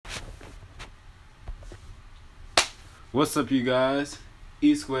What's up, you guys?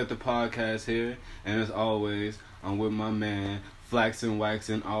 E Squared the podcast here, and as always, I'm with my man, Flaxin'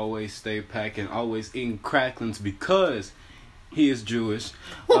 Waxin', always stay packing, always eating cracklings because he is Jewish.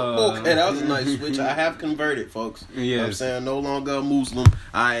 Okay, that was a nice switch. I have converted, folks. Yes. You know what I'm saying? No longer a Muslim.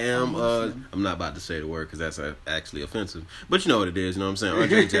 I am, I'm not about to say the word because that's actually offensive. But you know what it is, you know what I'm saying?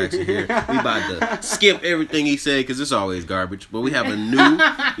 Andre Jackson here. We about to skip everything he said because it's always garbage. But we have a new,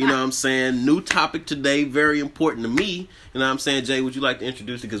 you know what I'm saying, new topic today, very important to me. You know what I'm saying? Jay, would you like to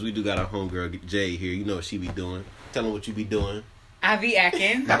introduce it? Because we do got our homegirl, Jay, here. You know what she be doing. Tell them what you be doing. I be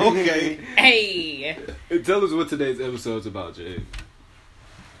acting. Okay. Hey. Tell us what today's episode's about, Jay.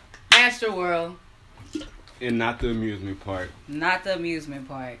 Astroworld. And not the amusement park. Not the amusement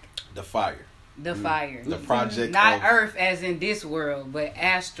park. The fire. The fire. The project Not of... Earth as in this world, but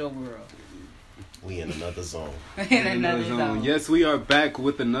Astroworld. We in another zone. In another zone. Yes, we are back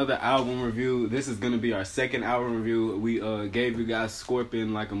with another album review. This is gonna be our second album review. We gave you guys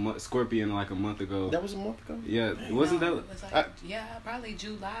Scorpion like a month ago. That was a month ago? Yeah, wasn't that? It was like, probably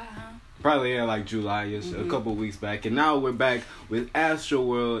July, huh? Probably like July-ish, a couple weeks back. And now we're back with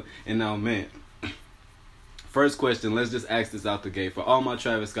Astroworld. And now, man, first question, let's just ask this out the gate. For all my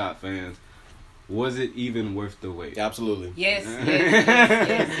Travis Scott fans, was it even worth the wait? Absolutely. Yes.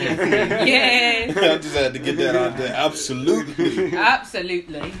 I just had to get that out there. Absolutely.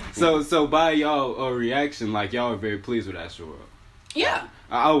 Absolutely. So by y'all reaction, like y'all are very pleased with Astroworld. Yeah.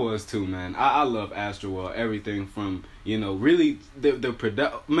 I was too, man. I love Astroworld. Everything from, really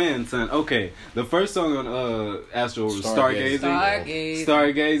the man, son. Okay, the first song on Astroworld,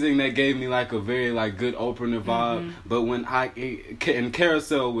 Stargazing, that gave me like a very like good opener vibe. But when and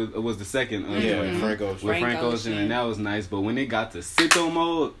Carousel was the second, Frank Ocean. with Frank Ocean, and that was nice. But when it got to sicko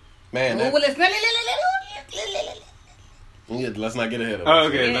mode, man, let's not get ahead of us.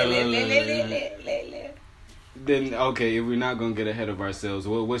 Okay. Then, okay, if we're not going to get ahead of ourselves,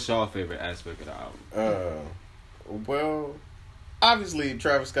 what's y'all favorite aspect of the album? Well, obviously,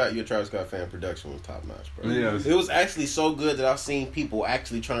 Travis Scott, you're a Travis Scott fan, production was top notch, bro. Yeah, it was actually so good that I've seen people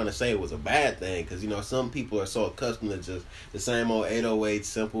actually trying to say it was a bad thing, because, some people are so accustomed to just the same old 808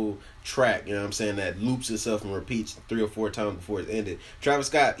 simple track, you know what I'm saying, that loops itself and repeats 3 or 4 times before it's ended. Travis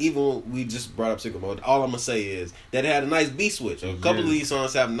Scott, even when we just brought up Sicko Mode, all I'm going to say is that it had a nice beat switch. A couple of these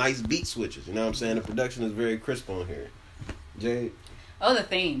songs have nice beat switches, you know what I'm saying? The production is very crisp on here. Jade? Oh, the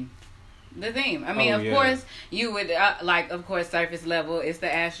theme. I mean, of course, you would, of course, surface level, it's the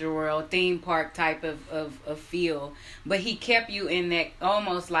Astroworld theme park type of feel. But he kept you in that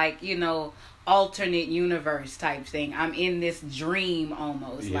almost like, alternate universe type thing. I'm in this dream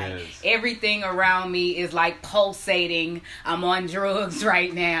almost. Yes. Like, everything around me is like pulsating. I'm on drugs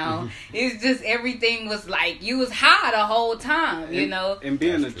right now. It's just everything was like, you was high the whole time, And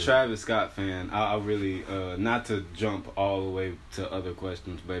being a Travis Scott fan, I really, not to jump all the way to other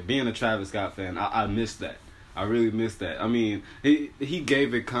questions, but being a Travis Scott fan, I miss that. I really miss that. I mean, he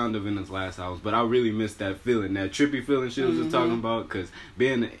gave it kind of in his last albums, but I really miss that feeling, that trippy feeling she was just talking about. Because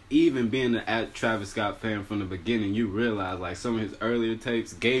being a Travis Scott fan from the beginning, you realize like some of his earlier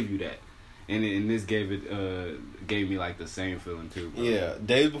tapes gave you that, and this gave me like the same feeling too, bro. Yeah,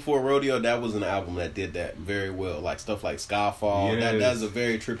 Days Before Rodeo, that was an album that did that very well. Like stuff like Skyfall, that's a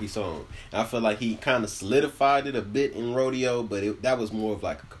very trippy song. And I feel like he kind of solidified it a bit in Rodeo, but that was more of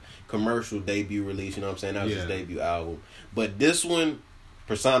like a commercial debut release, you know what I'm saying? That was his debut album. But this one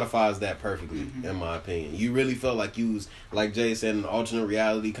personifies that perfectly, in my opinion. You really felt like you was, like Jay said, an alternate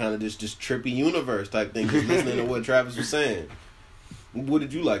reality, kind of just trippy universe type thing, just listening to what Travis was saying. What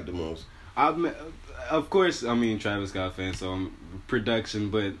did you like the most? Of course, Travis Scott fan, so I'm production,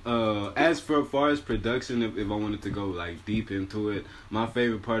 but as far as production, if I wanted to go like deep into it, my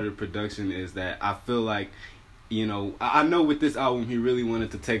favorite part of the production is that I feel like I know with this album he really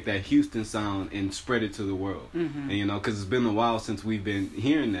wanted to take that Houston sound and spread it to the world, and because it's been a while since we've been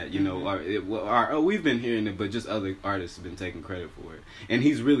hearing that, we've been hearing it, but just other artists have been taking credit for it, and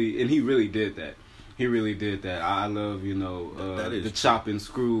he really did that. He really did that. I love, the chop and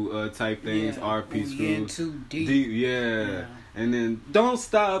screw type things, RP screw, too deep, yeah. And then Don't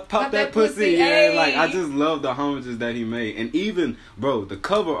Stop, Pop That Pussy. Hey. Yeah, like I just love the homages that he made. And even, bro, the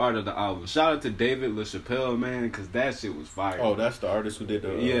cover art of the album. Shout out to David LaChapelle, man, because that shit was fire. Oh, that's the artist who did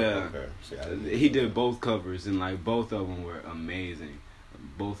the... yeah. Okay. See, he did both covers, and like both of them were amazing.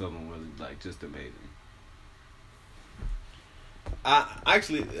 Both of them were like just amazing. I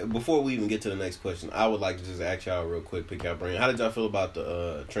actually, before we even get to the next question, I would like to just ask y'all real quick, pick y'all brain. How did y'all feel about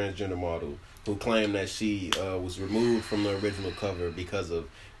the transgender model who claimed that she was removed from the original cover because of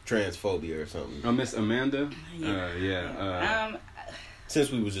transphobia or something? Miss Amanda?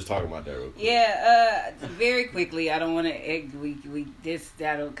 Since we was just talking about that real quick. Yeah, very quickly, I don't want to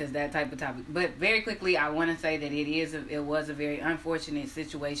because that type of topic. But very quickly, I want to say that it was a very unfortunate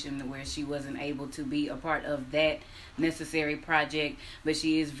situation where she wasn't able to be a part of that necessary project. But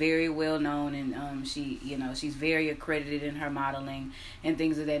she is very well known, and she's very accredited in her modeling and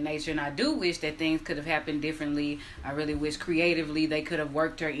things of that nature. And I do wish that things could have happened differently. I really wish creatively they could have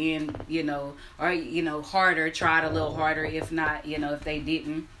worked her in, or harder, tried a little harder. If not, if they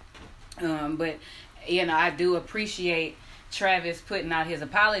didn't. But I do appreciate Travis putting out his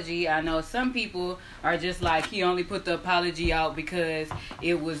apology. I know some people are just like, he only put the apology out because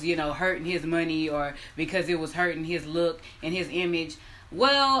it was hurting his money or because it was hurting his look and his image.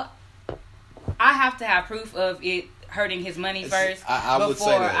 Well, I have to have proof of it hurting his money first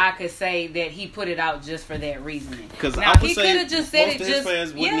before I could say that he put it out just for that reasoning. Because now he could have just said most of his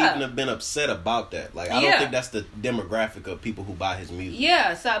fans wouldn't even have been upset about that. Like, I don't think that's the demographic of people who buy his music.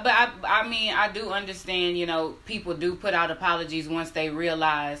 Yeah, so but I do understand. People do put out apologies once they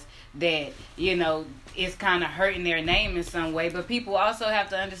realize that it's kind of hurting their name in some way. But people also have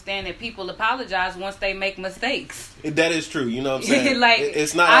to understand that people apologize once they make mistakes. That is true. You know what I'm saying? Like,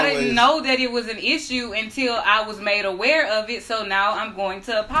 it's not. I didn't know that it was an issue until I was made aware of it. So now I'm going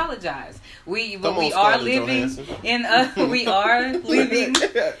to apologize. We are living in a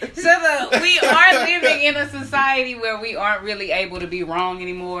society where we aren't really able to be wrong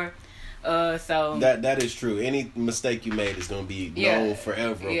anymore. So that is true. Any mistake you made is going to be known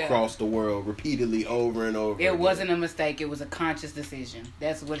forever across the world, repeatedly over and over. It wasn't a mistake. It was a conscious decision.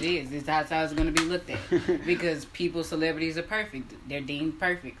 That's what it is. That's how it's going to be looked at. Because celebrities are perfect. They're deemed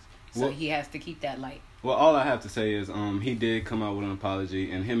perfect. So he has to keep that light. Well, all I have to say is he did come out with an apology,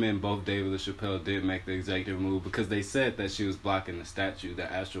 and him and both David LaChapelle did make the executive move because they said that she was blocking the statue, the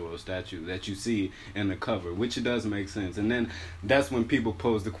Astroworld statue that you see in the cover, which it does make sense. And then that's when people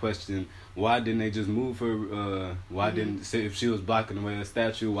pose the question, why didn't they just move her? If she was blocking away the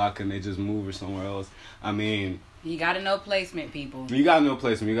statue, why couldn't they just move her somewhere else? I mean... You gotta know placement, people. You gotta know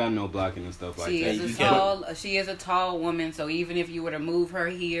placement. You gotta know blocking and stuff like that. She is a tall woman, so even if you were to move her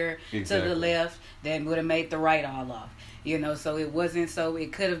here to the left, that would have made the right all off. So it wasn't so.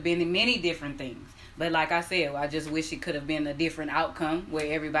 It could have been many different things. But like I said, I just wish it could have been a different outcome where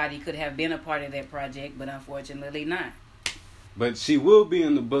everybody could have been a part of that project, but unfortunately not. But she will be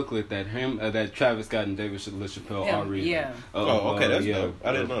in the booklet that Travis Scott and David LaChapelle are reading. Yeah. Okay, that's dope.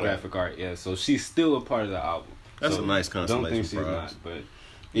 I didn't know graphic art. Yeah, so she's still a part of the album. That's a nice consolation don't think she's prize. Not, but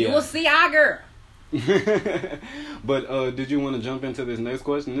you will see our girl. But did you want to jump into this next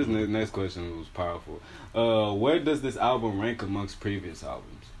question? This next question was powerful. Where does this album rank amongst previous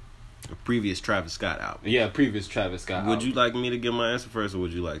albums? A previous Travis Scott album. Yeah, previous Travis Scott Would you like me to give my answer first, or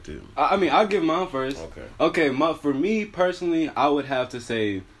would you like to? I'll give mine first. Okay. For me personally, I would have to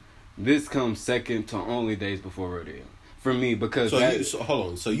say this comes second to only Days Before Rodeo. For me, because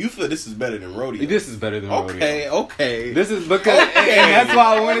hold on. So you feel this is better than Rodeo? This is better than Rodeo. Okay. This is because, and that's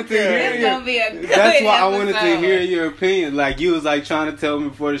why I wanted to hear. That's why I wanted to hear your opinion. Like, you was like trying to tell me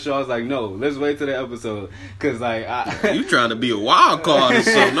before the show. I was like, no, let's wait till the episode, because like you trying to be a wild card or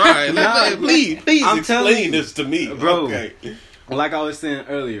something. All right, please explain this to me, bro. Okay. Like I was saying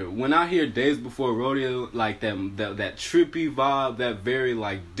earlier, when I hear Days Before Rodeo, like that trippy vibe, that very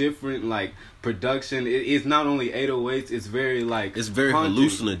like different like production, it's not only 808s, it's very like... It's very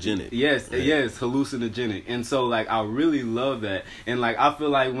hallucinogenic. Yes, hallucinogenic. And so like I really love that. And like I feel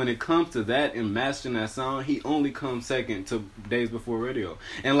like when it comes to that and mastering that sound, he only comes second to Days Before Rodeo.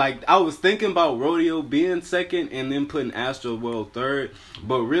 And like I was thinking about Rodeo being second and then putting Astroworld third,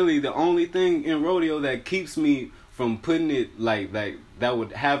 but really the only thing in Rodeo that keeps me from putting it like that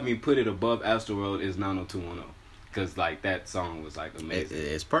would have me put it above Astroworld is 90210, because like that song was like amazing.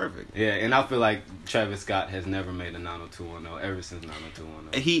 It's perfect. Yeah, and I feel like Travis Scott has never made a 90210 ever since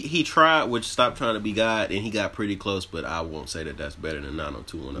 90210. He tried, which Stop Trying to Be God, and he got pretty close, but I won't say that that's better than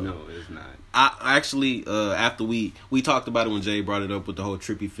 90210. No, it's not. I actually, after we talked about it when Jay brought it up with the whole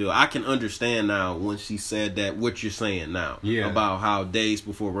trippy feel, I can understand now when she said that, what you're saying now. Yeah. About how Days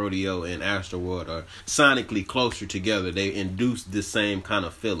Before Rodeo and Astroworld are sonically closer together. They induce the same kind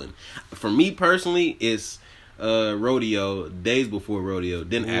of feeling. For me personally, it's Rodeo, Days Before Rodeo,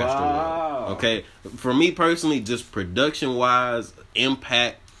 then Astroworld. Okay? For me personally, just production-wise,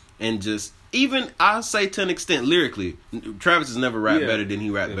 impact, and just... Even, I'll say to an extent, lyrically, Travis has never rapped better than he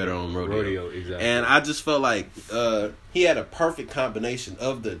rapped better on Rodeo. Exactly. And I just felt like he had a perfect combination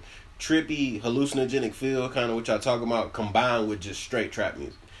of the trippy, hallucinogenic feel, kind of which I talk about, combined with just straight trap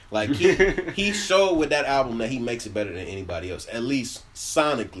music. Like he showed with that album that he makes it better than anybody else, at least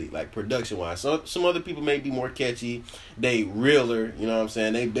sonically, like production wise. So some other people may be more catchy, they realer, you know what I'm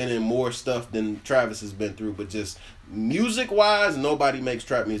saying? They've been in more stuff than Travis has been through, but just music wise, nobody makes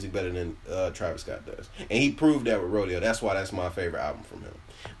trap music better than Travis Scott does, and he proved that with Rodeo. That's why that's my favorite album from him.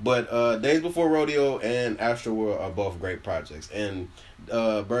 But Days Before Rodeo and Astroworld are both great projects, and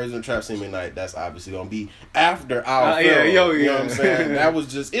Birds in the Trap Scene McKnight, that's obviously gonna be after our film. You know what I'm saying? That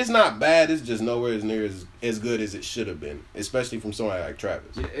was just, it's not bad, it's just nowhere as near as good as it should have been, especially from somebody like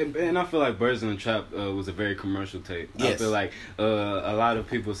Travis. Yeah, and I feel like Birds in the Trap was a very commercial tape. Yes. I feel like a lot of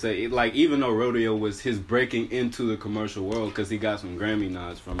people say like, even though Rodeo was his breaking into the commercial world because he got some Grammy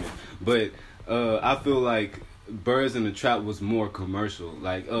nods from it, but I feel like Birds in the Trap was more commercial.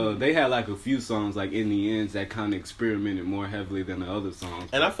 Like they had like a few songs like In the Ends that kind of experimented more heavily than the other songs.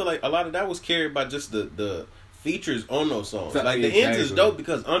 And I feel like a lot of that was carried by just the features on those songs. Like the exactly. Ends is dope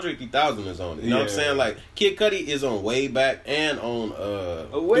because Andre 3000 is on it. You know what I'm saying? Like Kid Cudi is on Way Back and on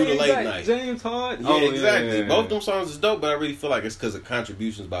Through the Late Night. James Hart. Yeah, exactly. Yeah. Both them songs is dope, but I really feel like it's because of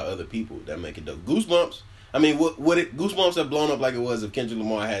contributions by other people that make it dope. Goosebumps. I mean, would it Goosebumps have blown up like it was if Kendrick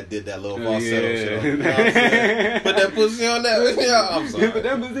Lamar had did that little falsetto shit? You know what I'm saying? Put that pussy on that. Yeah, I'm sorry. Put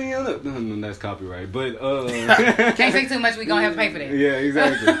that pussy on that. No, that's copyright. But can't say too much. We gonna have to pay for that. Yeah,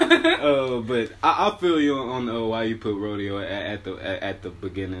 exactly. But I feel you on why you put Rodeo at the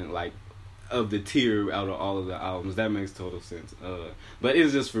beginning, like of the tier out of all of the albums. That makes total sense. But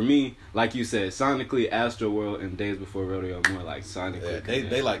it's just for me, like you said, sonically, Astroworld and Days Before Rodeo are more like sonically. Yeah,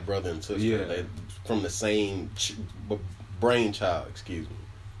 they like brother and sister. Yeah. They from the same brainchild, excuse me.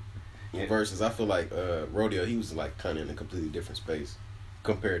 Yeah. Versus, I feel like Rodeo, he was like kind of in a completely different space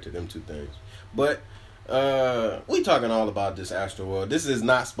compared to them two things. But we talking all about this Astroworld. This is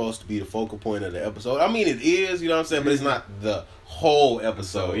not supposed to be the focal point of the episode. I mean, it is, you know what I'm saying, but it's not the whole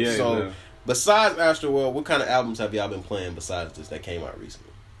episode. Yeah, so, besides Astroworld, what kind of albums have y'all been playing besides this that came out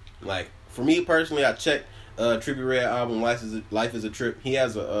recently? Like, for me personally, I checked Trippie Redd album Life is a Trip. He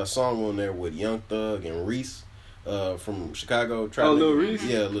has a song on there with Young Thug and Reese from Chicago. Lil Reese?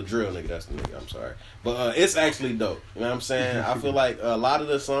 Yeah, Lil Drill nigga. That's the nigga. I'm sorry. But it's actually dope. You know what I'm saying? I feel like a lot of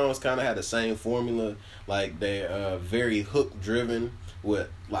the songs kind of had the same formula. Like, they're very hook driven with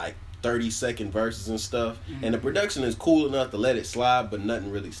like 30-second verses and stuff. Mm-hmm. And the production is cool enough to let it slide, but nothing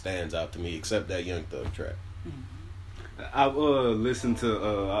really stands out to me except that Young Thug track. I listened to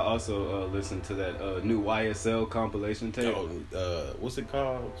I also listened to that new YSL compilation tape. What's it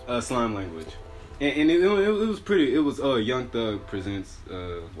called? Slime Language, and it was pretty. It was Young Thug presents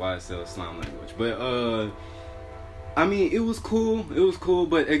YSL Slime Language, but I mean it was cool. It was cool,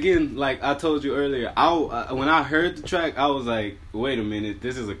 but again, like I told you earlier, when I heard the track, I was like, wait a minute,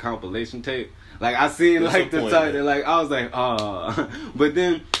 this is a compilation tape. Like I seen like the title, like I was like, but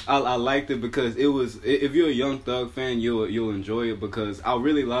then I liked it because it was. If you're a Young Thug fan, you'll enjoy it because I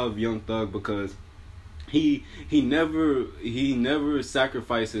really love Young Thug because he never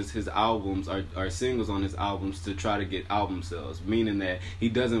sacrifices his albums or singles on his albums to try to get album sales. Meaning that he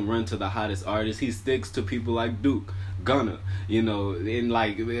doesn't run to the hottest artists. He sticks to people like Duke, Gunna, you know. And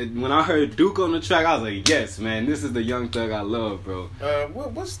like when I heard Duke on the track, I was like, yes, man, this is the Young Thug I love, bro.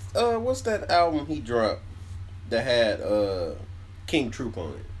 What's that album he dropped that had King Troop on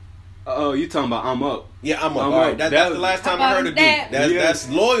it? Oh, you talking about I'm Up? Yeah, I'm Up. All right. That's the last time I heard of Duke. That's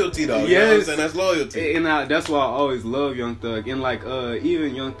loyalty, though. You know what I'm saying? That's loyalty. And that's why I always love Young Thug. And like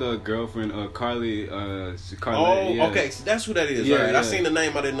even Young Thug girlfriend Carly. Okay, so that's who that is. Yeah, right. I seen the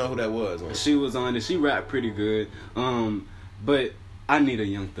name. I didn't know who that was. She was on it. She rapped pretty good. But I need a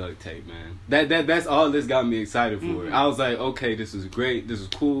Young Thug tape, man. That's all this got me excited for. Mm-hmm. I was like, okay, this is great. This is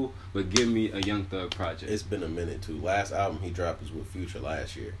cool. But give me a Young Thug project. It's been a minute too. Last album he dropped was with Future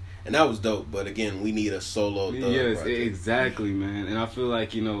last year. And that was dope, but again, we need a solo Thug Yes, project. Exactly, man. And I feel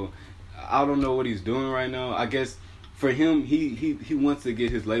like, you know, I don't know what he's doing right now. I guess for him, he wants to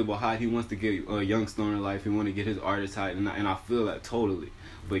get his label hot. He wants to get Young Stoner Life. He wants to get his artist hot, and I feel that totally.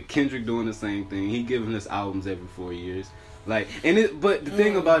 But Kendrick doing the same thing. He giving us albums every 4 years. Like, but the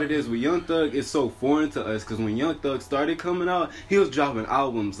thing about it is, with Young Thug, it's so foreign to us because when Young Thug started coming out, he was dropping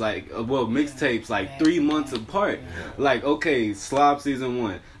albums mixtapes like 3 months apart. Like, okay, Slime Season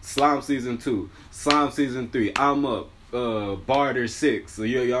 1, Slime Season 2, Slime Season 3, I'm Up, Barter 6. So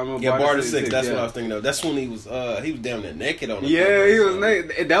y'all remember? Yeah, Barter 6. That's what I was thinking of. That's when he was damn near naked on the cover. He was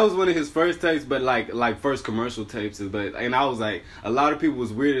naked. That was one of his first tapes, but like first commercial tapes. And I was like, a lot of people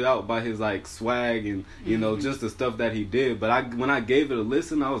was weirded out by his like swag and you know just the stuff that he did. But when I gave it a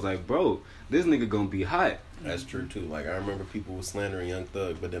listen, I was like, bro, this nigga gonna be hot. That's true too. Like I remember people was slandering Young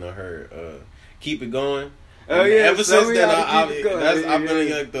Thug, but then I heard Keep It Going. Oh yeah. Ever since then, I've been a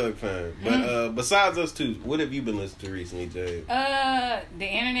Young Thug fan. But besides us two, what have you been listening to recently, Jade? The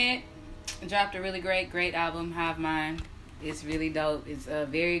Internet dropped a really great album, Hive Mind. It's really dope. It's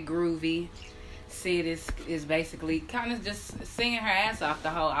very groovy. Sid is basically kind of just singing her ass off the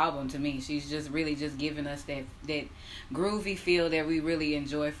whole album to me. She's just really just giving us that groovy feel that we really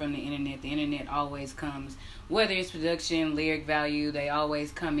enjoy from the Internet. The Internet always comes, whether it's production, lyric value, they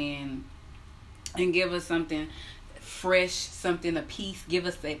always come in and give us something fresh, something a piece. Give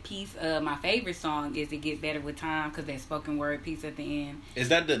us that piece. My favorite song is "It Get Better with Time" because that spoken word piece at the end. Is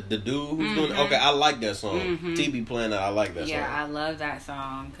that the dude who's doing? Okay, I like that song. TB playing that. I like that song. Yeah, I love that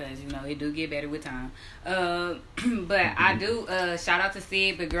song because it do get better with time. But I do shout out to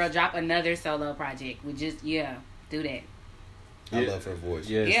Sid, but girl, drop another solo project. We just do that. I love her voice.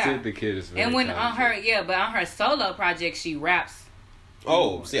 Yeah, Sid the Kid is very and when talented. on her solo project she raps.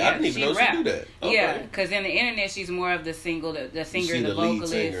 Oh, see, I didn't even know she do that. Okay. Yeah, because in the Internet she's more of the singer, the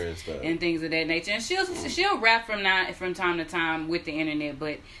vocalist, and things of that nature. And she'll rap from time to time with the Internet.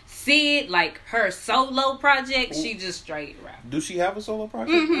 But Sid, like her solo project, she just straight rap. Do she have a solo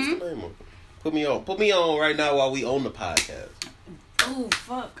project? What's the name of it? Put me on right now while we own the podcast. Oh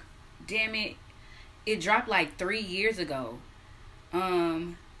fuck, damn it! It dropped like 3 years ago.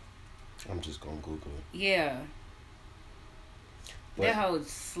 I'm just gonna Google it. Yeah. That whole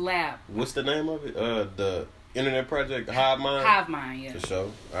slap. What's the name of it? The Internet project, Hive Mind. Hive Mind, yeah. For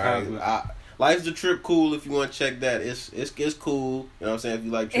sure. All right. Life's a Trip cool. If you want to check that, it's cool. You know what I'm saying? If you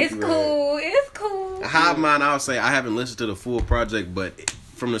like Trippie Redd. It's cool. Hive Mind, I'll say I haven't listened to the full project, but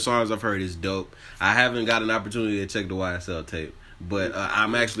from the songs I've heard, it's dope. I haven't got an opportunity to check the YSL tape. But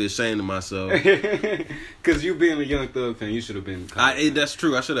I'm actually ashamed of myself. Because you being a Young Thug fan, you should have been. That's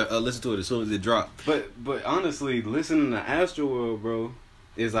true. I should have listened to it as soon as it dropped. But honestly, listening to Astroworld, bro,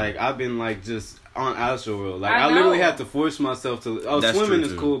 is like I've been like just on Astroworld. Like I literally had to force myself to. Swimming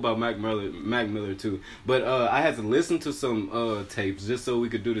is cool about Mac Miller too. But I had to listen to some tapes just so we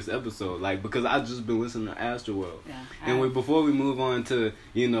could do this episode. Like because I just been listening to Astroworld. Yeah. And before we move on to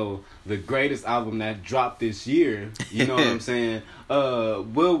the greatest album that dropped this year, you know what I'm saying? Where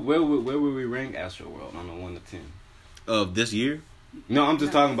would we rank Astroworld on a 1 to 10? Of this year? No, I'm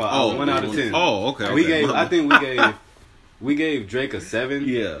just talking about 1 out of 10. Oh, okay. We gave Drake a 7.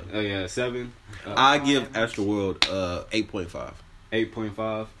 Yeah. Oh yeah, 7. I give Astroworld 8.5.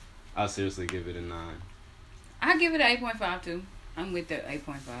 8.5. I'll seriously give it a 9. I give it an 8.5 too. I'm with the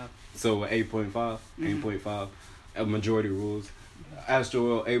 8.5. So 8.5, 8.5. A majority rules.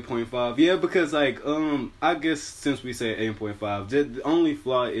 Astroworld 8.5. Yeah, because like I guess since we say 8.5, the only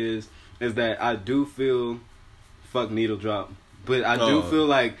flaw is that I do feel fuck Needle Drop, but I do feel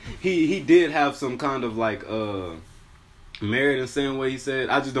like he did have some kind of like merit in saying what he said.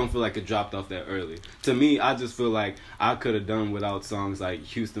 I just don't feel like it dropped off that early. To me, I just feel like I could have done without songs like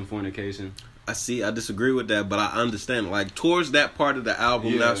Houston Fornication. I disagree with that, but I understand. Like, towards that part of the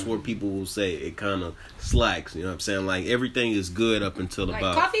album, that's where people will say it kind of slacks. You know what I'm saying? Like, everything is good up until like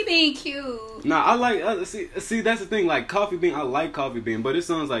about... Coffee Bean cute. Nah, I like... see, that's the thing. Like, Coffee Bean, I like Coffee Bean, but it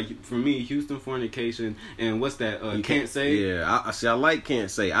sounds like, for me, Houston Fornication and what's that? Can't Say? Yeah, I like Can't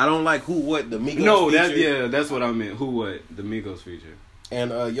Say. I don't like Who What, the Migos feature. That's what I meant. Who What, the Migos feature.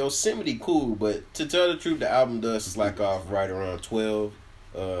 And Yosemite cool, but to tell the truth, the album does slack off right around 12.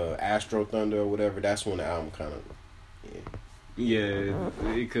 Astro Thunder or whatever, that's when the album kind of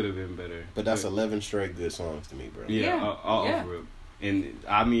it could have been better, but that's 11 straight good songs to me, bro. All over it. And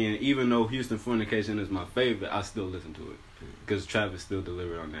I mean, even though Houston Fornication is my favorite, I still listen to it because Travis still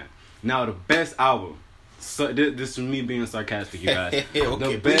delivered on that. Now the best album, so this is me being sarcastic, you guys.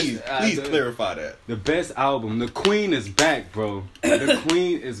 Okay, please clarify that. The best album, The Queen is back, bro. The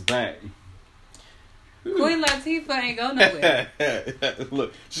Queen is back. Queen Latifah ain't go nowhere.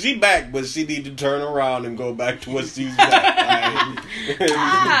 Look, she back, but she need to turn around and go back to what she's back.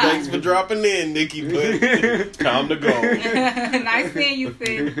 Thanks for dropping in, Nikki, but time to go. Nice seeing you,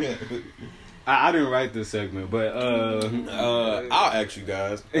 Sid. I didn't write this segment, but I'll ask you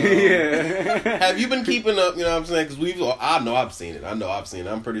guys. Yeah. Have you been keeping up? You know what I'm saying? Because I know I've seen it.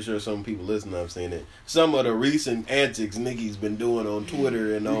 I'm pretty sure some people listening have seen it. Some of the recent antics Nikki's been doing on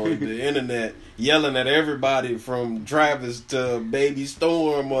Twitter and on the internet, yelling at everybody from Travis to Baby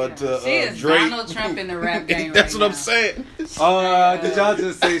Storm or to she is Drake. Donald Trump in the rap game. That's right what now. I'm saying. Did y'all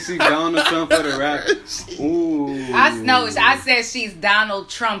just say she's Donald Trump for the rap? Ooh. I said she's Donald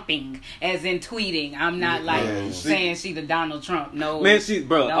Trumping, as in tweeting. I'm not saying she's the Donald Trump. No, man, she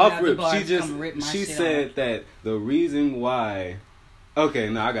said that the reason why Okay,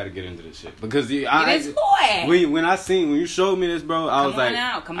 no, I gotta get into this shit because when you showed me this, bro, I was like,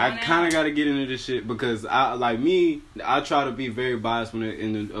 I kind of gotta get into this shit because I try to be very biased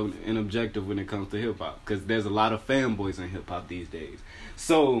and objective when it comes to hip hop because there's a lot of fanboys in hip hop these days.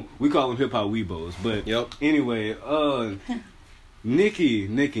 So we call them hip hop weebos, but anyway, Nicki.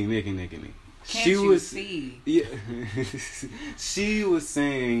 She was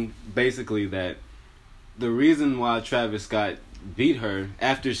saying basically that the reason why Travis Scott beat her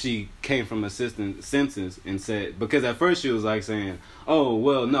after she came from a senses and said, because at first she was like saying, oh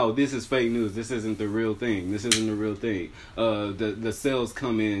well, no, this is fake news, this isn't the real thing, the sales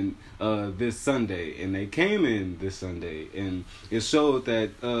come in this Sunday, and they came in this Sunday, and it showed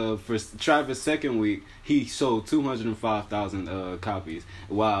that for Travis' second week he sold 205,000 copies,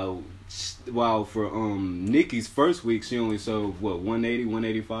 while for Nicki's first week she only sold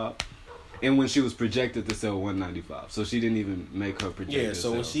 185. And when she was projected to sell 195, so she didn't even make her projection. Yeah,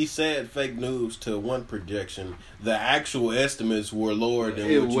 so when she said fake news to one projection, the actual estimates were lower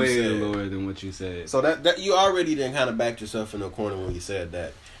than what you said. Way lower than what you said. So that you already then kind of backed yourself in the corner when you said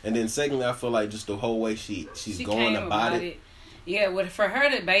that. And then secondly, I feel like just the whole way she's going about it. Yeah, for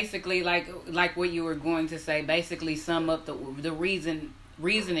her to basically like what you were going to say, basically sum up the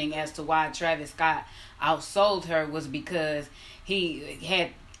reasoning as to why Travis Scott outsold her was because he had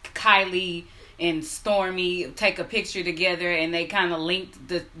Kylie and Stormy take a picture together, and they kind of linked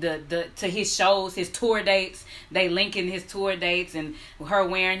the to his shows, his tour dates. They linking his tour dates and her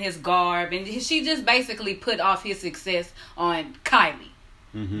wearing his garb, and she just basically put off his success on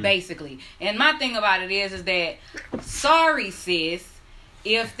Kylie, basically. And my thing about it is that, sorry sis,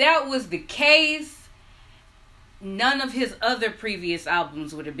 if that was the case, none of his other previous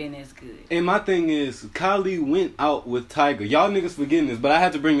albums would have been as good. And my thing is, Kylie went out with Tyga. Y'all niggas forgetting this, but I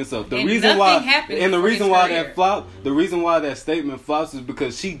had to bring this up. The reason why that flopped, the reason why that statement flops is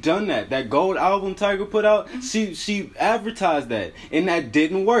because she done that. That gold album Tyga put out, she advertised that, and that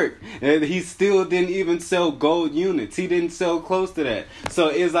didn't work. And he still didn't even sell gold units. He didn't sell close to that. So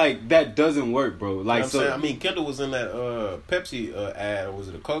it's like that doesn't work, bro. Like, you know what I'm saying? Kendall was in that Pepsi ad, or was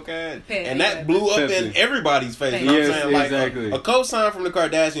it a Coke ad? And that blew up in everybody's face. You know what I'm saying? Like, exactly. A co-sign from the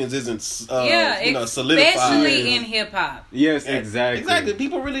Kardashians isn't solidified. Especially in hip hop. Yes, exactly. Exactly.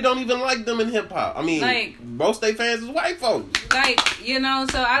 People really don't even like them in hip hop. I mean, like, most they fans is white folks. Like,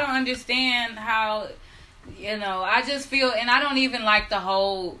 so I don't understand how, I just feel, and I don't even like the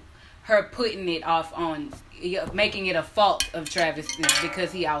whole her putting it off on, making it a fault of Travis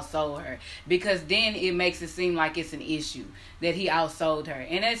because he outsold her, because then it makes it seem like it's an issue that he outsold her,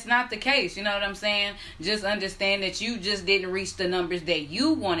 and that's not the case. You know what I'm saying? Just understand that you just didn't reach the numbers that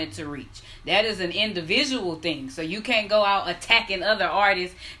you wanted to reach. That is an individual thing, so you can't go out attacking other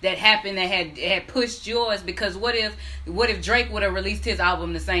artists that had pushed yours, because what if Drake would have released his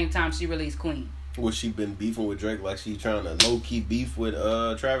album the same time she released Queen? Was she been beefing with Drake like she trying to low-key beef with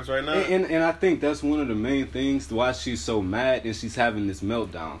Travis right now? And I think that's one of the main things why she's so mad and she's having this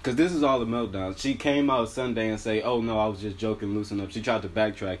meltdown. Because this is all a meltdown. She came out Sunday and say, oh no, I was just joking, loosen up. She tried to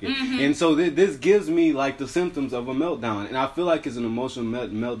backtrack it. And so this gives me like the symptoms of a meltdown. And I feel like it's an emotional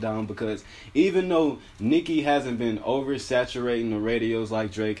meltdown because even though Nicki hasn't been oversaturating the radios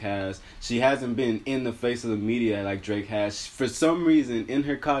like Drake has, she hasn't been in the face of the media like Drake has. For some reason, in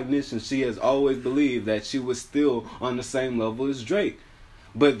her cognition, she has always believe that she was still on the same level as Drake.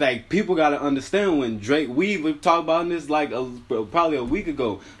 But like, people gotta understand, when Drake, we even talked about this like probably a week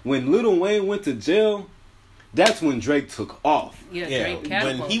ago, when Lil Wayne went to jail, that's when Drake took off. Drake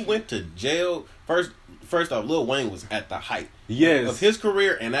when he went to jail, first off, Lil Wayne was at the height of his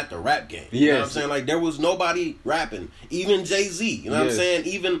career and at the rap game. You know what I'm saying? Like, there was nobody rapping. Even Jay-Z, you know what I'm saying?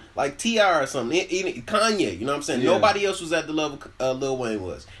 Even like T.I. or something. Even Kanye, you know what I'm saying? Nobody else was at the level Lil Wayne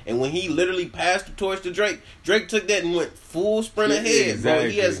was. And when he literally passed the torch to Drake, Drake took that and went full sprint ahead, bro.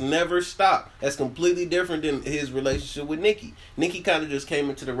 He has never stopped. That's completely different than his relationship with Nicki. Nicki kind of just came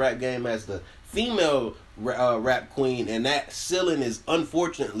into the rap game as the female rap queen, and that ceiling is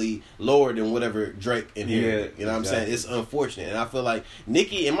unfortunately lower than whatever Drake inherited. You know what I'm saying? It's unfortunate, and I feel like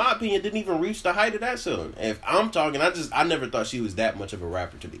Nicki, in my opinion, didn't even reach the height of that ceiling. And if I'm talking, I never thought she was that much of a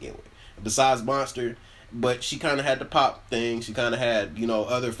rapper to begin with. Besides Monster, but she kind of had the pop thing. She kind of had,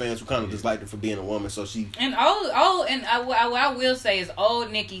 other fans who kind of disliked her for being a woman. So she and I will say is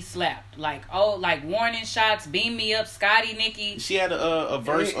old Nicki slapped, like warning shots, beam me up, Scotty Nicki. She had a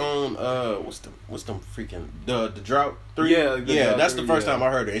verse on what's them freaking the Drought 3. That's the first time I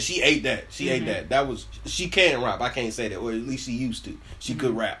heard her, and she ate that. She ate that. That was, she can rap. I can't say that, or at least she used to. She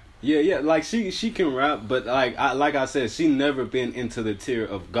could rap. Yeah, like she can rap, but like I said, she never been into the tier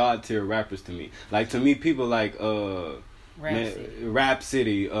of God tier rappers to me. Like, to me, people like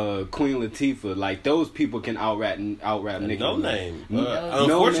Rhapsody, Queen Latifah, like those people can out rap Nicki. No Name.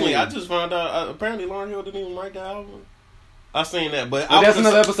 Unfortunately, I just found out apparently Lauryn Hill didn't even like the album. I seen that, but that's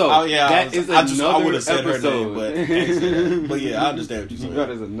another episode. Oh yeah, I would have said her name, but can't say that. But yeah, I understand what you're saying. That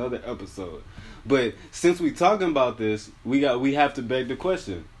is another episode. But since we talking about this, we have to beg the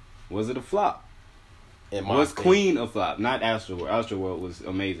question: was it a flop? Was Queen a flop? Not Astroworld. Astroworld was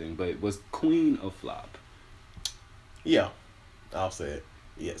amazing, but was Queen a flop? Yeah, I'll say it.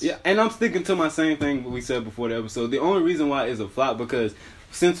 Yes. Yeah, and I'm sticking to my same thing we said before the episode. The only reason why it's a flop because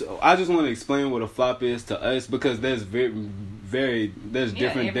since I just want to explain what a flop is to us because there's different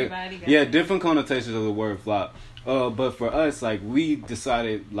connotations of the word flop. But for us, like we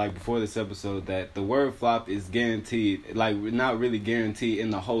decided like before this episode that the word flop is guaranteed, like not really guaranteed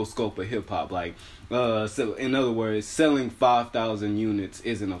in the whole scope of hip hop. Like, so in other words, selling 5,000 units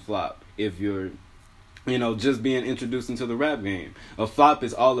isn't a flop if you're, just being introduced into the rap game. A flop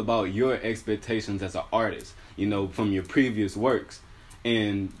is all about your expectations as an artist, from your previous works.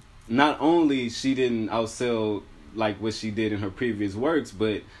 And not only she didn't outsell like what she did in her previous works,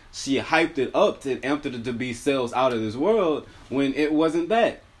 but she hyped it up and amped it to be sales out of this world when it wasn't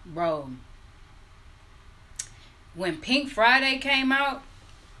that. Bro, when Pink Friday came out,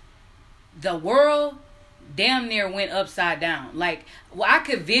 the world damn near went upside down. Like, I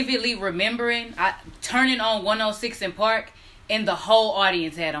could vividly remembering turning on 106 in Park and the whole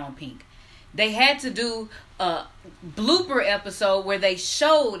audience had on Pink. They had to do a blooper episode where they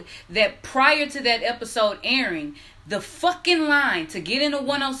showed that prior to that episode airing, the fucking line to get into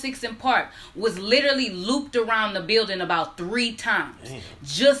 106 in Park was literally looped around the building about 3 times. Damn.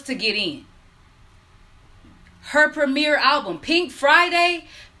 Just to get in. Her premiere album, Pink Friday,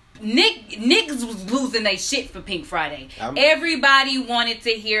 niggas was losing their shit for Pink Friday. Everybody wanted to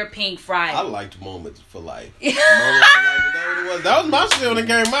hear Pink Friday. I liked Moments for Life. Moments for Life, that was my shit when it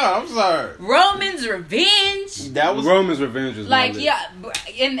came out. I'm sorry. Roman's Revenge. Roman's Revenge was like, yeah,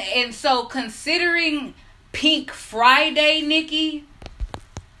 and so considering Pink Friday Nicki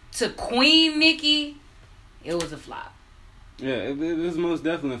to Queen Nicki, it was a flop. Yeah, it was most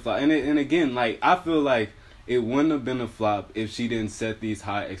definitely a flop. And again, like I feel like it wouldn't have been a flop if she didn't set these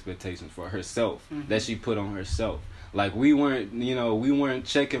high expectations for herself that she put on herself. Like we weren't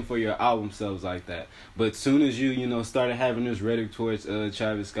checking for your album sales like that. But soon as you started having this rhetoric towards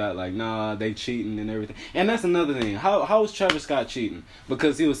Travis Scott, like nah, they cheating and everything. And that's another thing. How was Travis Scott cheating?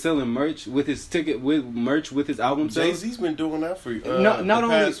 Because he was selling merch with his album sales. Jay-Z's been doing that for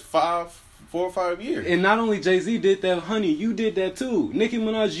the past 4 or 5 years. And not only Jay-Z did that, honey, you did that too. Nicki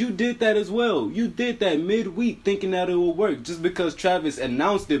Minaj, you did that as well. You did that midweek thinking that it would work just because Travis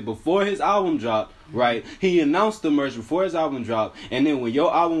announced it before his album dropped, right? He announced the merch before his album dropped, and then when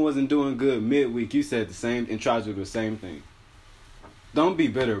your album wasn't doing good midweek, you said the same and tried to do the same thing. Don't be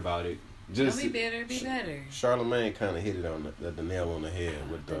bitter about it. Don't be bitter, be better. Charlamagne kind of hit it on the nail on the head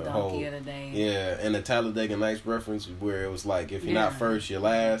with the whole of the day. Yeah, and the Talladega Nights reference where it was like, if you're not first, you're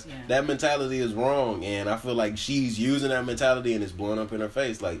last. Yeah. That mentality is wrong, and I feel like she's using that mentality and it's blowing up in her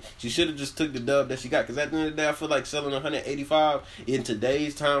face. Like, she should have just took the dub that she got, because at the end of the day, I feel like selling 185 in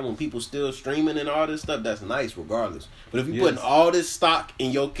today's time when people still streaming and all this stuff, that's nice regardless. But if you're putting all this stock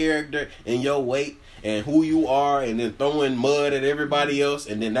in your character and your weight and who you are, and then throwing mud at everybody else,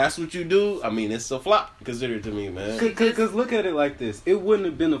 and then that's what you do, I mean, it's a flop, consider it to me, man. Because look at it like this. It wouldn't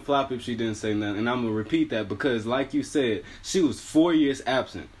have been a flop if she didn't say nothing, and I'm going to repeat that, because like you said, she was 4 years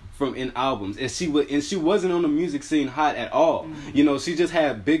absent from in albums, and she wasn't on the music scene hot at all. Mm-hmm. She just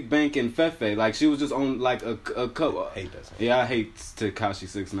had Big Bank and Fefe. Like, she was just on like a couple. I hate that song. Yeah, I hate Tekashi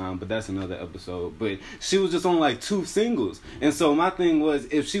 6ix9ine, but that's another episode. But she was just on like 2 singles, and so my thing was,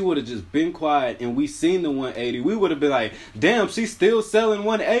 if she would have just been quiet and we seen the 180, we would have been like, damn, she's still selling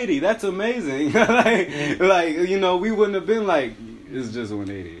 180. That's amazing. We wouldn't have been like, it's just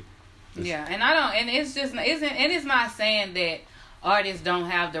 180. Yeah, and it's not saying that artists don't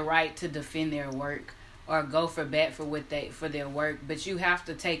have the right to defend their work or go for bat for their work, but you have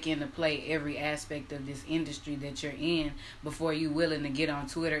to take into play every aspect of this industry that you're in before you're willing to get on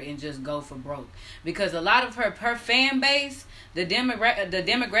Twitter and just go for broke. Because a lot of her fan base, the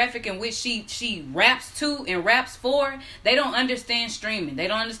demographic in which she raps to and raps for, they don't understand streaming. They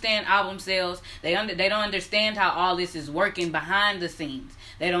don't understand album sales. They don't understand how all this is working behind the scenes.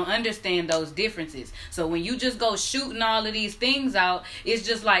 They don't understand those differences. So when you just go shooting all of these things out, it's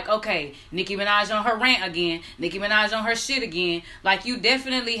just like, okay, Nicki Minaj on her rant again, Nicki Minaj on her shit again. Like, you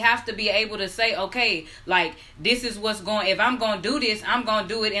definitely have to be able to say, okay, like, this is what's going, if I'm going to do this, I'm going to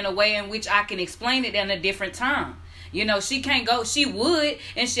do it in a way in which I can explain it in a different time. You know, she can't go. She would,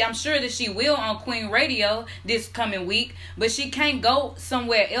 and I'm sure that she will on Queen Radio this coming week, but she can't go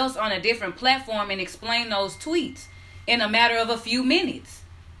somewhere else on a different platform and explain those tweets in a matter of a few minutes.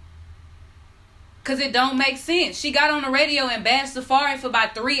 Because it don't make sense. She got on the radio and bashed Safaree for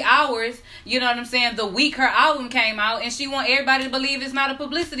about 3 hours, you know what I'm saying, the week her album came out, and she want everybody to believe it's not a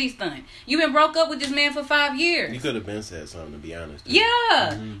publicity stunt. You been broke up with this man for 5 years. You could have been said something, to be honest. Yeah.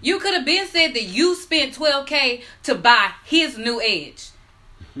 Mm-hmm. You could have been said that you spent $12,000 to buy his new Edge.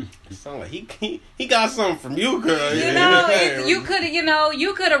 It sound like he got something from you, girl. You know,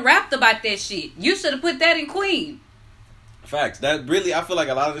 you could have rapped about that shit. You should have put that in Queen. Facts. That really, I feel like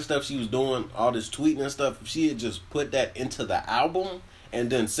a lot of the stuff she was doing, all this tweeting and stuff, if she had just put that into the album and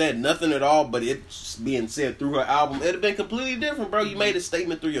then said nothing at all, but it's being said through her album, it'd have been completely different, bro. You made a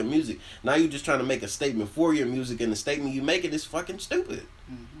statement through your music. Now you just trying to make a statement for your music, and the statement you making is fucking stupid.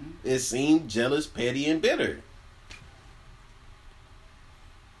 Mm-hmm. It seemed jealous, petty, and bitter.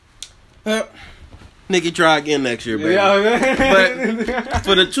 Nikki, try again next year, baby. But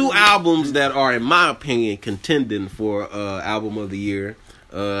for the 2 albums that are, in my opinion, contending for album of the year,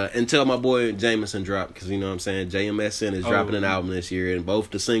 until my boy Jameson dropped, because you know what I'm saying, JMSN is dropping an album this year, and both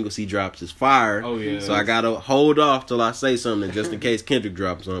the singles he drops is fire. Oh yeah. So I gotta hold off till I say something, just in case Kendrick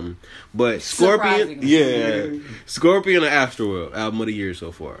drops something. But Scorpion, Scorpion and Astroworld, album of the year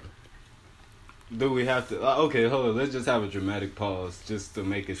so far. Do we have to? Okay, hold on. Let's just have a dramatic pause, just to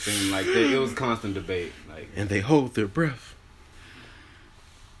make it seem like it was constant debate. Like, and they hold their breath.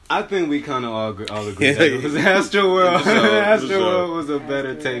 I think we kind of all agree that it was Astroworld. Astroworld was a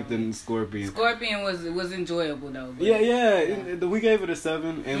better take than Scorpion. Scorpion was enjoyable though. Yeah. We gave it a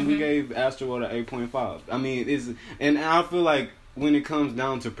 7, and we gave Astroworld an 8.5. I mean, and I feel like when it comes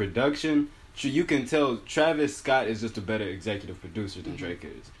down to production, you can tell Travis Scott is just a better executive producer than Drake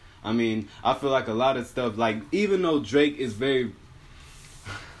is. I mean, I feel like a lot of stuff, like, even though Drake is very...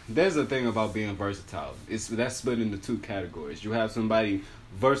 There's a thing about being versatile. That's split into 2 categories. You have somebody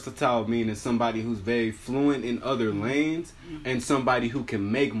versatile, meaning somebody who's very fluent in other lanes, and somebody who can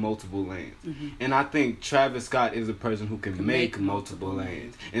make multiple lanes. And I think Travis Scott is a person who can make multiple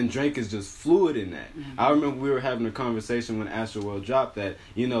lanes. And Drake is just fluid in that. I remember we were having a conversation when Astroworld dropped that,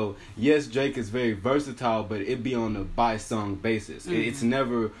 you know, yes, Drake is very versatile, but it be on a by-song basis. It's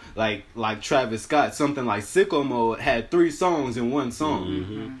never like Travis Scott. Something like Sicko Mode had 3 songs in one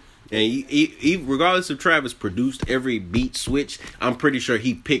song. And he, regardless if Travis produced every beat switch, I'm pretty sure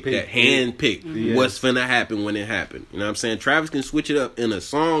he hand-picked what's finna happen when it happened. You know what I'm saying? Travis can switch it up in a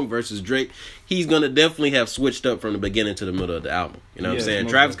song versus Drake. He's going to definitely have switched up from the beginning to the middle of the album. You know what I'm saying?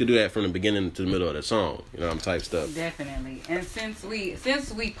 Travis could do that from the beginning to the middle of the song. You know, type stuff. Definitely. And since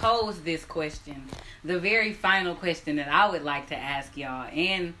we posed this question, the very final question that I would like to ask y'all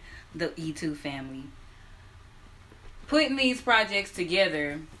and the E2 family, putting these projects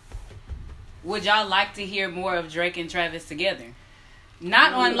together, would y'all like to hear more of Drake and Travis together?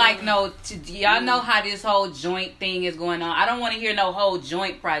 Not on y'all know how this whole joint thing is going on. I don't want to hear no whole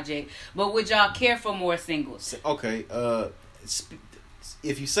joint project, but would y'all care for more singles? Okay,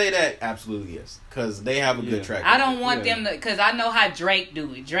 if you say that, absolutely yes, because they have a good track. I don't want them to, because I know how Drake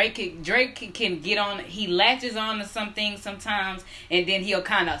do it. Drake can get on. He latches on to something sometimes, and then he'll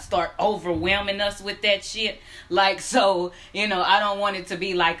kind of start overwhelming us with that shit. Like, so, you know, I don't want it to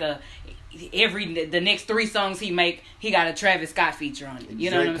be like the next 3 songs he make, he got a Travis Scott feature on it. You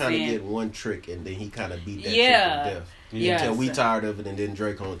know what I'm saying? Drake kind of get one trick, and then he kind of beat that trick to death. Until we tired of it, and then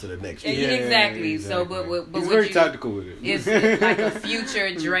Drake on to the next one. Exactly. So, but he's very tactical with it. It's like a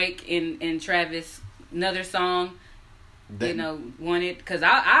future Drake and Travis, another song, wanted. Because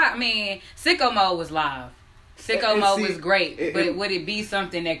I mean, Sicko Mode was live. Sicko Mode was great, but would it be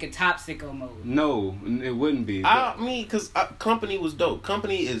something that could top Sicko Mode? No, it wouldn't be. I mean, because Company was dope.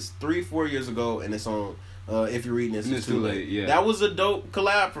 Company is 3-4 years ago, and it's on. If you're reading this, it's too late. Yeah. That was a dope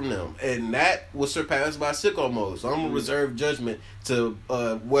collab from them, and that was surpassed by Sicko Mode. So I'm gonna reserve judgment to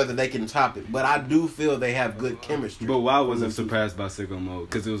whether they can top it. But I do feel they have good chemistry. But why was it surpassed by Sicko Mode?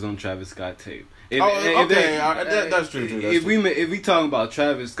 Because it was on Travis Scott tape. That's true. If we talking about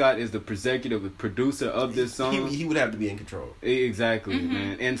Travis Scott is the executive producer of this song, he would have to be in control. Exactly,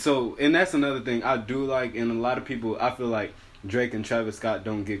 man. And that's another thing I do like, and a lot of people, I feel like Drake and Travis Scott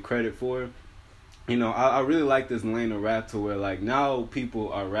don't get credit for. You know, I really like this lane of rap to where, like, now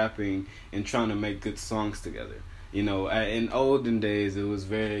people are rapping and trying to make good songs together. You know, in olden days, it was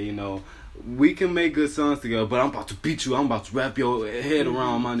very, we can make good songs together, but I'm about to beat you. I'm about to wrap your head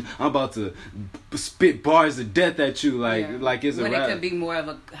around my. I'm about to spit bars of death at you, like it's a rap. When it could be more of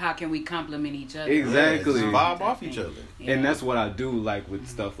a how can we compliment each other? Exactly, vibe off each other. Yeah. And that's what I do like with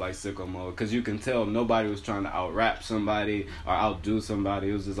stuff like Sicko Mode, because you can tell nobody was trying to out rap somebody or outdo somebody.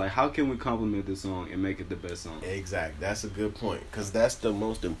 It was just like, how can we compliment this song and make it the best song? Exactly, that's a good point, because that's the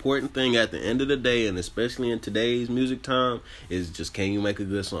most important thing at the end of the day, and especially in today's music time, is just can you make a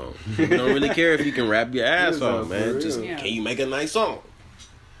good song? You don't really care if you can rap your ass off, man. Just can you make a nice song?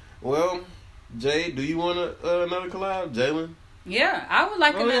 Well, Jay, do you want another collab, Jalen? Yeah, I would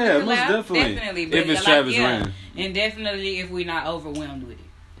like another collab. Definitely. If it's Travis Rand. And definitely if we're not overwhelmed with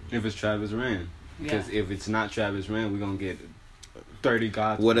it. If it's Travis Rand. Because if it's not Travis Rand, we're going to get 30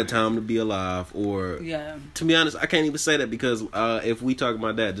 gods. What a Time to Be Alive. Or, to be honest, I can't even say that, because if we talk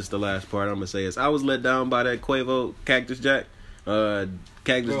about that, just the last part I'm going to say is, I was let down by that Quavo Cactus Jack.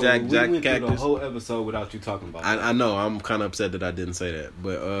 Cactus Jack we went Cactus. Through the whole episode without you talking about that. I know. I'm kind of upset that I didn't say that,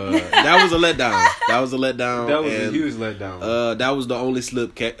 but that was a letdown. That was a letdown. That was a huge letdown. That was the only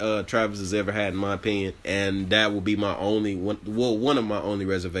slip Travis has ever had, in my opinion, and that will be my only one of my only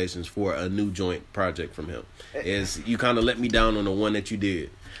reservations for a new joint project from him. Is you kind of let me down on the one that you did,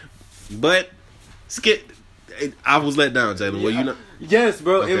 but I was let down, Jalen. Well, you know. Yes,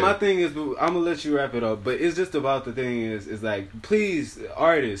 bro. Okay. And my thing is, I'm gonna let you wrap it up. But it's just about the thing is like, please,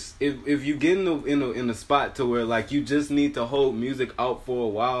 artists, if you get in the spot to where like you just need to hold music out for a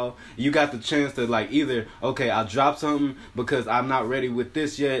while, you got the chance to like either I'll drop something because I'm not ready with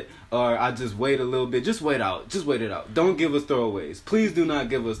this yet, or I just wait a little bit. Just wait it out. Don't give us throwaways. Please do not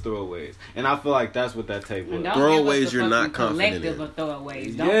give us throwaways. And I feel like that's what that tape was. Throwaways, you're not confident in. Collective of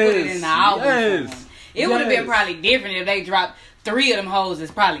throwaways. Don't put it in the album. It would have been probably different if they dropped 3 of them hoes as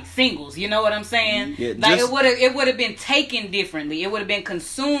probably singles. You know what I'm saying? Yeah, like it would have been taken differently. It would have been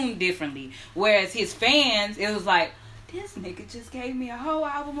consumed differently. Whereas his fans, it was like, this nigga just gave me a whole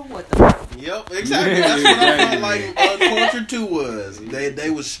album of what the fuck. Yep, exactly. That's what I felt like Culture 2 was. They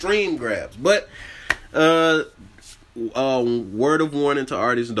was stream grabs. But word of warning to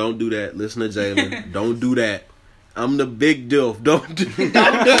artists, don't do that. Listen to Jalen. Don't do that. I'm the big dilf. Don't do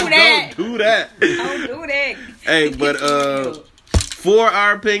that. Don't do that. Hey, but for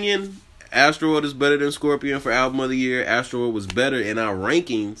our opinion, Astroworld is better than Scorpion for album of the year. Astroworld was better in our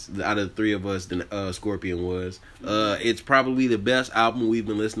rankings out of the 3 of us than Scorpion was. It's probably the best album we've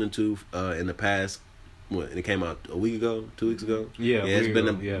been listening to in the past. What? It came out a week ago, 2 weeks ago. Yeah, it's been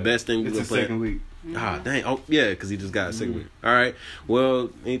the best thing we've been playing. Second week. Dang. Oh, yeah, because he just got a second week. All right. Well,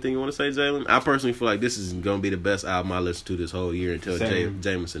 anything you want to say, Jalen? I personally feel like this is going to be the best album I listened to this whole year until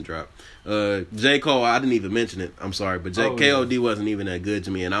Jameson dropped. J. Cole, I didn't even mention it. I'm sorry, but KOD wasn't even that good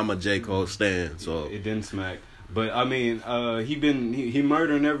to me, and I'm a J. Cole stan. So it didn't smack. But I mean, he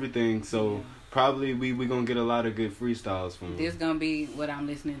murdering everything. So probably we gonna get a lot of good freestyles from him. This gonna be what I'm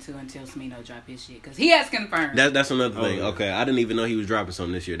listening to until Smino drop his shit, because he has confirmed. That's another thing. Okay, I didn't even know he was dropping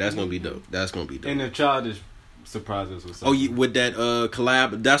something this year. That's gonna be dope. And if Childish surprise us with something. With that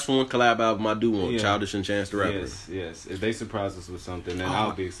collab, that's one collab album I do want. Childish and Chance the Rapper. Yes. If they surprise us with something, then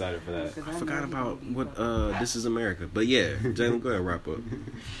I'll be excited for that. I forgot about what This Is America. But yeah, Jalen, go ahead, wrap up.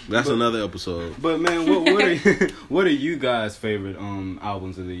 That's another episode. But man, what are you guys' favorite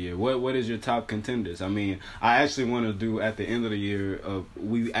albums of the year? What is your top contenders? I mean, I actually want to do at the end of the year,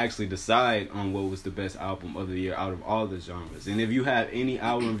 we actually decide on what was the best album of the year out of all the genres. And if you have any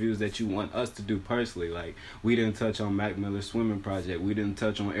album reviews that you want us to do personally, like we didn't touch on Mac Miller's Swimming Project, we didn't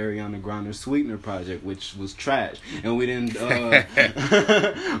touch on Ariana Grande's Sweetener Project, which was trash, and we didn't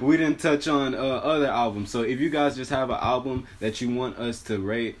touch on other albums. So if you guys just have an album that you want us to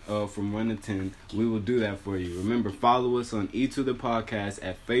rate from 1 to 10, we will do that for you. Remember, follow us on E2 the Podcast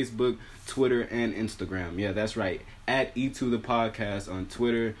at Facebook, Twitter, and Instagram. Yeah, that's right, at E2 the Podcast on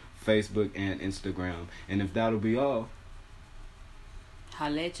Twitter, Facebook, and Instagram. And if that'll be all,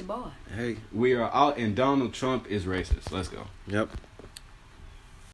 holla at your boy. Hey, we are out, and Donald Trump is racist. Let's go. Yep.